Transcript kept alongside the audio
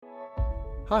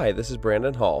Hi, this is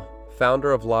Brandon Hall,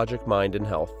 founder of Logic Mind and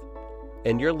Health,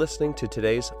 and you're listening to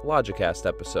today's Logicast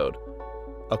episode,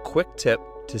 a quick tip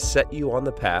to set you on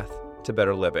the path to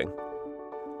better living.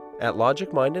 At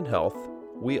Logic Mind and Health,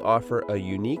 we offer a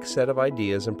unique set of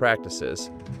ideas and practices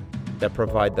that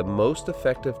provide the most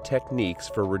effective techniques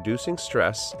for reducing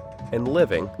stress and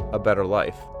living a better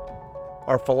life.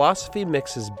 Our philosophy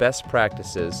mixes best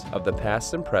practices of the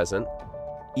past and present,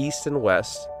 East and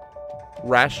West,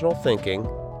 rational thinking,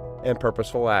 and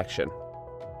purposeful action.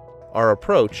 Our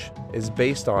approach is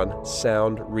based on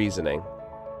sound reasoning.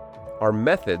 Our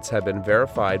methods have been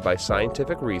verified by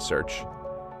scientific research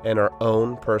and our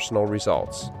own personal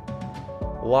results.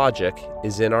 Logic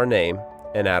is in our name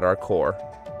and at our core.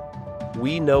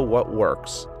 We know what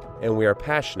works, and we are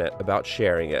passionate about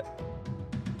sharing it.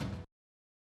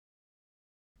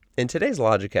 In today's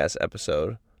Logicast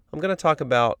episode, I'm going to talk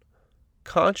about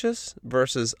conscious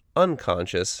versus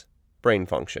unconscious brain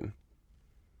function.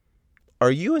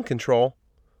 Are you in control?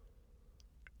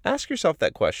 Ask yourself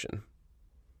that question.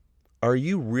 Are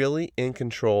you really in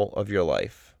control of your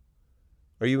life?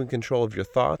 Are you in control of your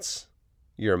thoughts,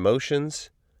 your emotions,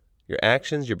 your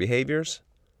actions, your behaviors?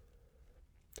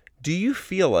 Do you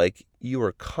feel like you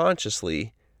are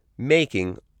consciously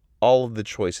making all of the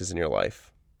choices in your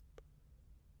life?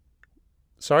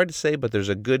 Sorry to say, but there's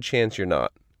a good chance you're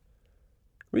not.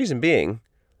 Reason being,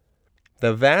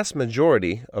 the vast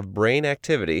majority of brain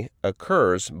activity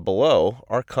occurs below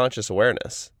our conscious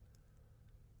awareness.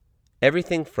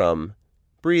 Everything from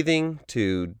breathing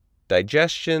to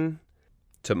digestion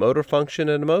to motor function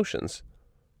and emotions,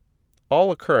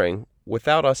 all occurring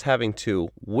without us having to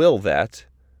will that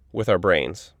with our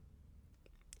brains.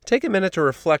 Take a minute to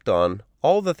reflect on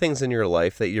all the things in your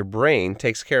life that your brain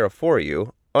takes care of for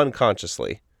you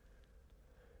unconsciously.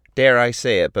 Dare I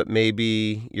say it, but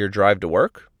maybe your drive to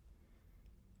work?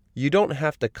 You don't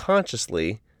have to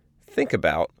consciously think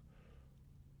about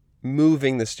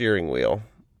moving the steering wheel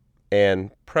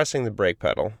and pressing the brake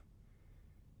pedal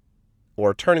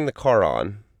or turning the car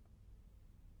on.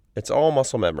 It's all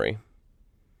muscle memory.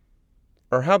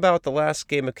 Or how about the last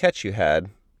game of catch you had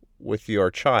with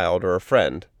your child or a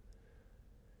friend?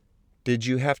 Did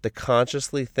you have to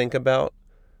consciously think about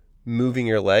moving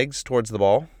your legs towards the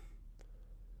ball?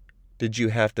 Did you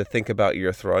have to think about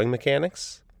your throwing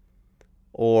mechanics?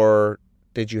 Or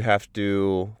did you have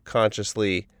to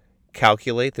consciously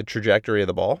calculate the trajectory of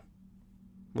the ball?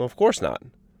 Well, of course not.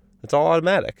 It's all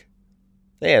automatic.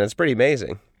 And it's pretty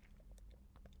amazing.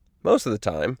 Most of the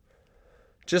time,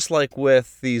 just like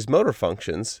with these motor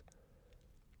functions,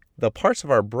 the parts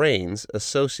of our brains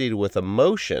associated with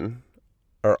emotion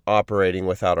are operating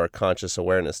without our conscious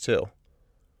awareness too.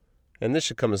 And this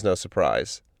should come as no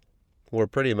surprise. We're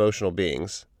pretty emotional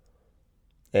beings.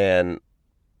 And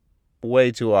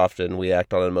way too often we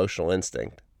act on emotional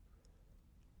instinct.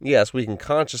 Yes, we can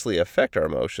consciously affect our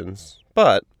emotions,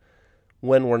 but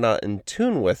when we're not in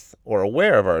tune with or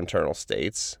aware of our internal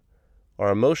states,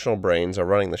 our emotional brains are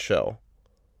running the show.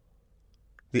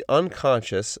 The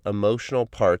unconscious emotional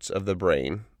parts of the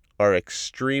brain are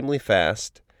extremely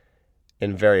fast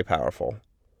and very powerful.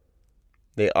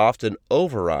 They often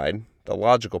override the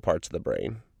logical parts of the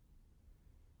brain.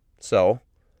 So,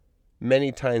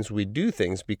 many times we do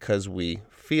things because we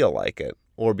feel like it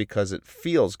or because it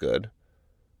feels good,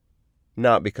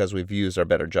 not because we've used our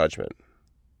better judgment.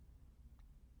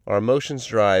 Our emotions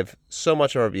drive so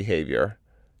much of our behavior,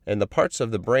 and the parts of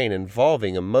the brain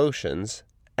involving emotions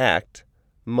act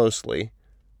mostly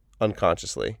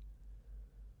unconsciously.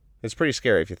 It's pretty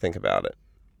scary if you think about it.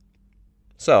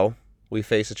 So, we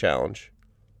face a challenge.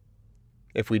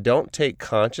 If we don't take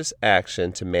conscious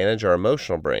action to manage our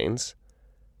emotional brains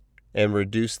and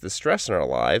reduce the stress in our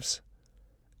lives,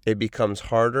 it becomes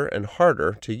harder and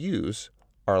harder to use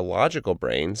our logical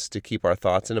brains to keep our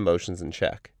thoughts and emotions in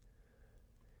check.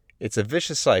 It's a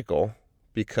vicious cycle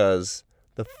because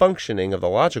the functioning of the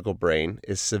logical brain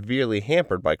is severely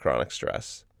hampered by chronic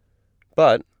stress.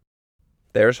 But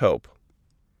there's hope.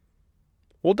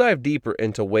 We'll dive deeper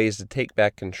into ways to take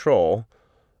back control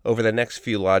over the next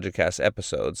few Logicast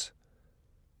episodes.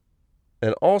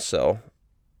 And also,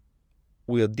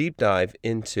 we'll deep dive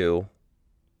into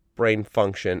brain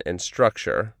function and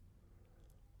structure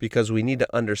because we need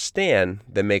to understand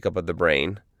the makeup of the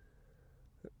brain,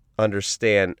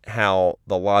 understand how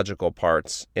the logical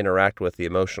parts interact with the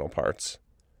emotional parts.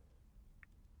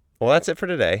 Well, that's it for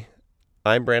today.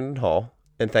 I'm Brandon Hall,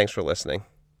 and thanks for listening.